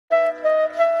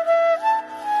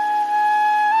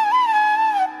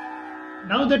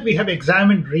Now that we have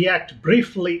examined React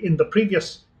briefly in the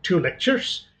previous two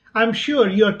lectures, I'm sure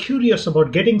you are curious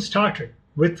about getting started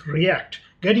with React,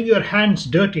 getting your hands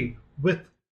dirty with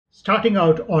starting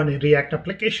out on a React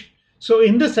application. So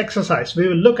in this exercise, we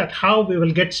will look at how we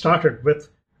will get started with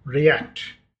React.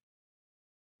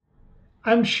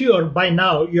 I'm sure by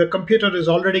now your computer is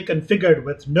already configured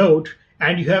with Node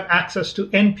and you have access to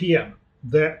NPM,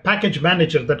 the package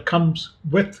manager that comes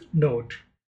with Node.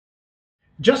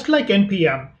 Just like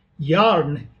NPM,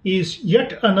 Yarn is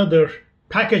yet another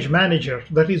package manager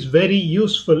that is very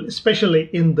useful, especially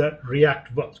in the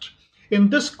React world. In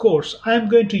this course, I am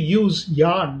going to use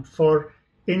Yarn for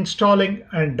installing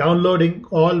and downloading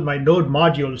all my Node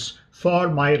modules for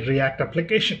my React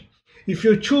application. If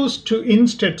you choose to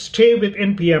instead stay with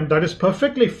NPM, that is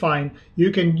perfectly fine.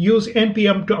 You can use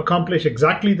NPM to accomplish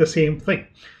exactly the same thing.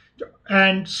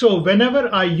 And so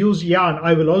whenever I use Yarn,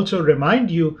 I will also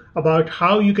remind you about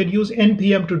how you can use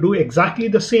NPM to do exactly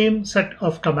the same set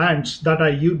of commands that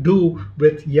I do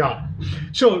with Yarn.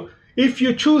 So if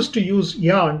you choose to use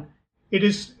Yarn, it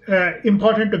is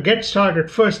important to get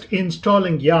started first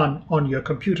installing Yarn on your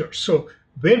computer. So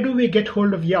where do we get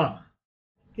hold of Yarn?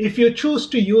 If you choose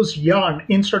to use Yarn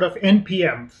instead of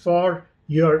NPM for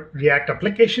your React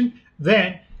application,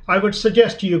 then I would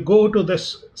suggest you go to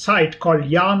this site called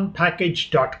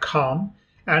yarnpackage.com,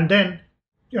 and then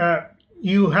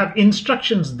you have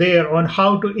instructions there on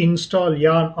how to install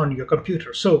Yarn on your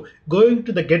computer. So going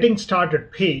to the Getting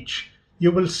Started page,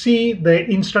 you will see the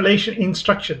installation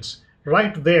instructions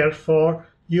right there for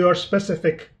your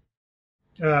specific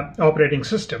operating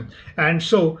system. And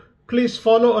so please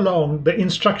follow along the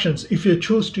instructions if you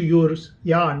choose to use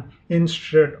Yarn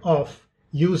instead of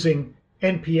using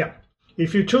NPM.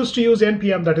 If you choose to use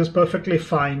NPM, that is perfectly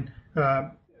fine.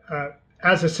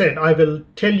 As I said, I will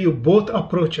tell you both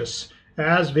approaches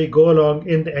as we go along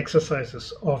in the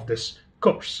exercises of this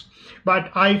course.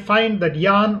 But I find that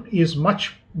Yarn is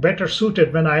much better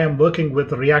suited when I am working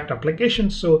with React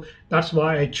applications, so that's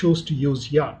why I choose to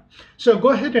use Yarn. So go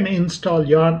ahead and install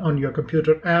Yarn on your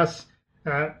computer as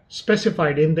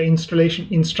specified in the installation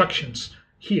instructions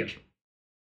here.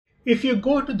 If you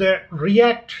go to the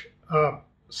React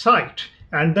site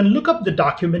and then look up the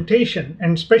documentation,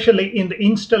 and especially in the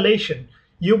installation,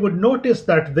 you would notice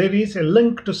that there is a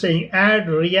link to saying add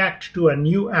React to a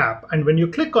new app. And when you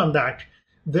click on that,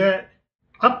 the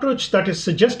approach that is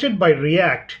suggested by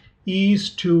React is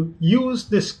to use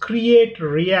this create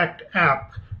React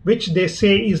app, which they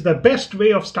say is the best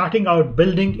way of starting out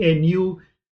building a new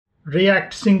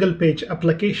React single page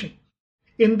application.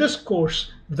 In this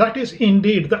course, that is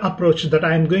indeed the approach that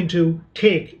I am going to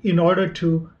take in order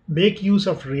to make use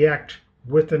of React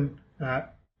within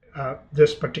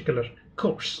this particular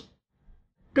course.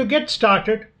 To get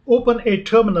started, open a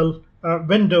terminal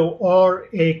window or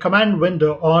a command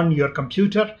window on your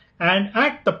computer, and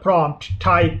at the prompt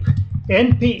type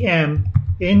npm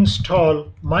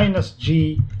install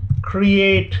 -g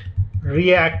create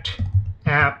React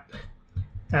app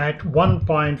at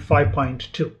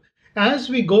 1.5.2. As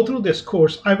we go through this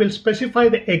course, I will specify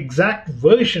the exact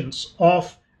versions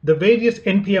of the various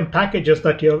NPM packages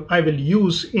that I will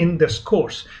use in this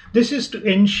course. This is to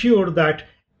ensure that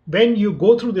when you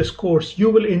go through this course, you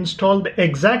will install the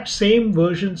exact same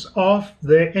versions of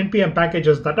the NPM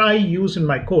packages that I use in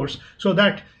my course, so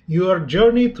that your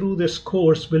journey through this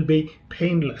course will be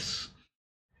painless.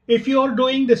 If you are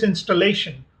doing this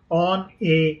installation on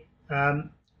a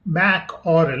Mac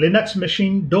or a Linux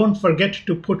machine, don't forget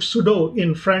to put sudo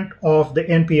in front of the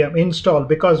npm install,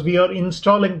 because we are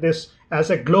installing this as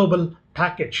a global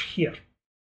package here.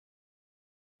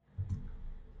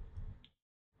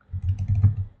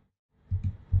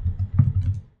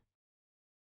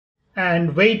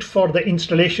 And wait for the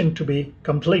installation to be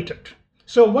completed.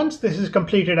 So once this is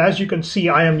completed, as you can see,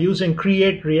 I am using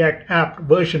Create React App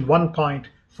version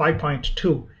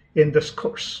 1.5.2 in this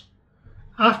course.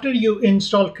 After you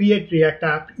install Create React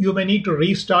App, you may need to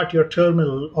restart your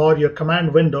terminal or your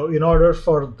command window in order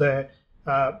for the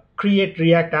Create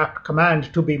React App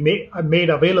command to be made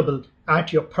available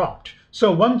at your prompt.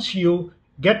 So once you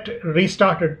get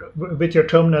restarted with your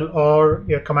terminal or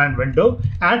your command window,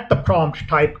 at the prompt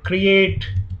type Create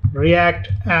React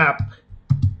App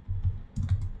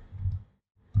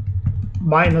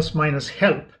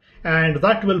 --help, and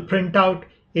that will print out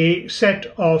a set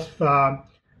of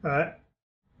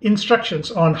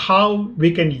instructions on how we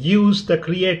can use the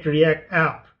Create React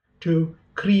app to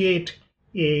create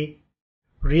a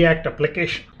React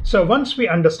application. So once we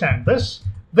understand this,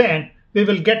 then we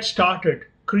will get started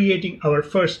creating our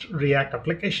first React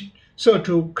application. So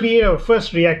to create our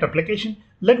first React application,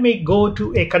 let me go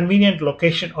to a convenient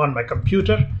location on my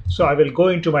computer. So I will go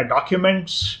into my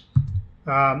Documents,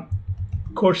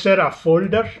 Coursera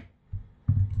folder.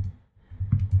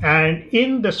 And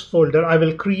in this folder, I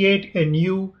will create a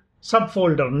new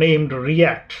subfolder named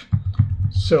React.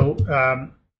 So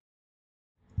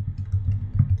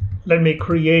let me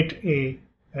create a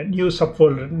new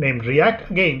subfolder named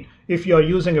React. Again, if you're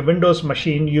using a Windows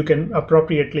machine, you can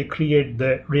appropriately create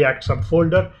the React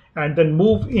subfolder and then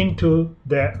move into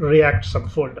the React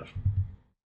subfolder.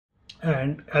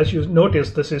 And as you notice,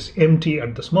 this is empty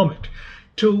at this moment.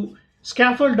 To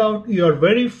scaffold out your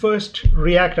very first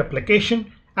React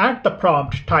application, at the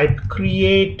prompt, type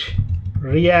create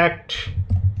React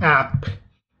app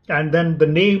and then the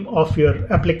name of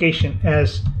your application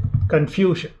as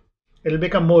Confusion. It'll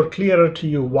become more clearer to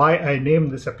you why I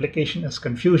named this application as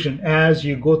Confusion as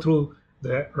you go through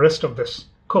the rest of this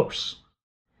course.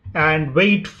 And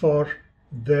wait for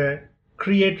the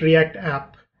create React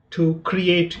app to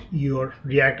create your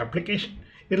React application.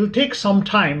 It'll take some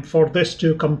time for this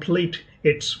to complete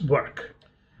its work.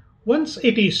 Once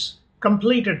it is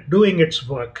completed doing its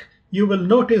work, you will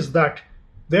notice that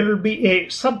there will be a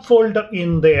subfolder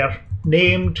in there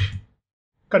named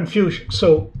Confusion.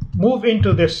 So move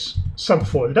into this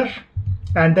subfolder,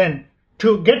 and then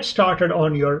to get started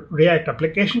on your React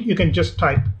application, you can just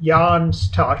type yarn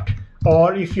start,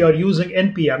 or if you're using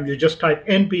npm, you just type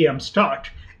npm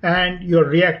start, and your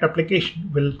React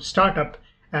application will start up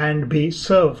and be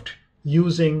served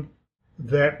using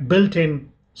the built-in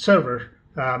server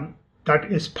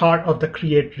that is part of the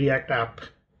Create React App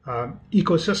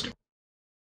ecosystem.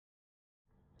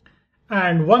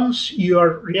 And once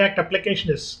your React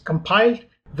application is compiled,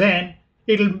 then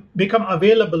it'll become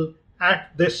available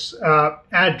at this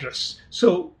address.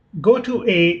 So go to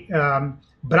a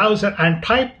browser and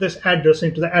type this address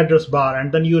into the address bar,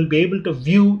 and then you'll be able to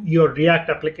view your React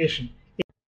application.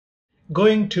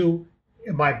 Going to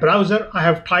my browser, I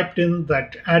have typed in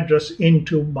that address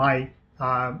into my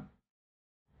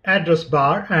address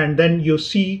bar, and then you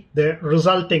see the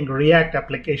resulting React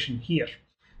application here.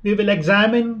 We will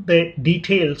examine the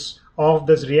details of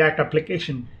this React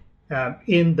application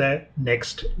in the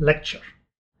next lecture.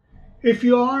 If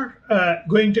you are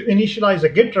going to initialize a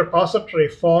Git repository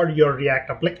for your React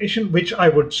application, which I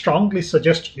would strongly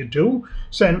suggest you do,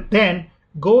 so then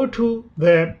go to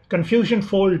the Confusion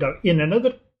folder in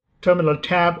another terminal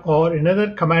tab or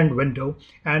another command window,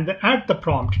 and at the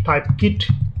prompt type git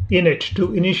init to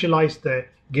initialize the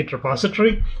Git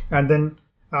repository, and then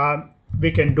we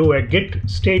can do a git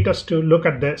status to look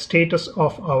at the status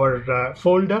of our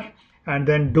folder, and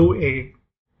then do a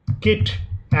git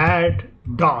add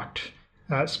dot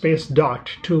space dot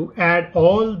to add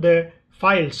all the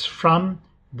files from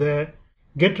the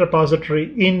Git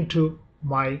repository into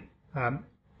my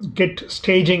Git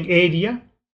staging area.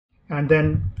 And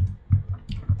then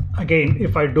again,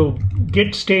 if I do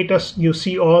git status, you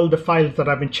see all the files that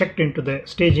have been checked into the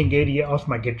staging area of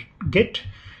my git.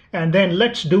 And then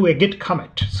let's do a git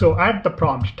commit. So at the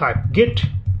prompt type git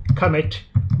commit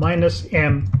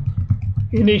 -m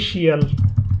initial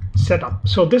setup.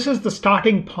 So this is the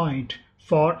starting point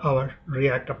for our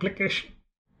React application.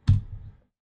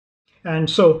 And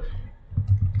so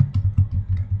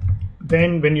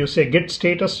then when you say git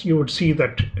status, you would see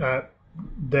that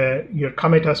your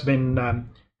commit has been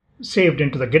saved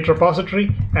into the Git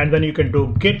repository, and then you can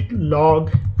do git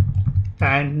log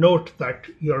and note that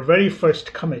your very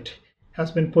first commit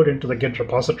has been put into the Git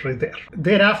repository there.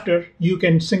 Thereafter, you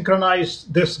can synchronize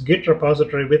this Git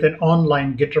repository with an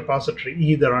online Git repository,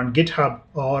 either on GitHub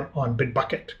or on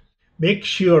Bitbucket. Make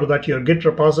sure that your Git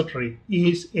repository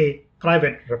is a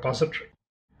private repository.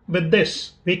 With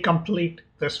this, we complete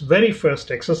this very first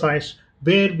exercise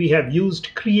where we have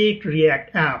used Create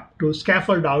React App to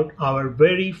scaffold out our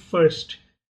very first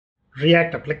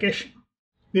React application.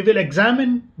 We will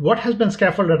examine what has been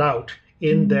scaffolded out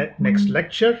in the next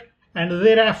lecture, and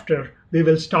thereafter we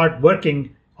will start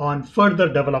working on further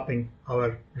developing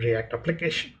our React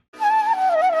application.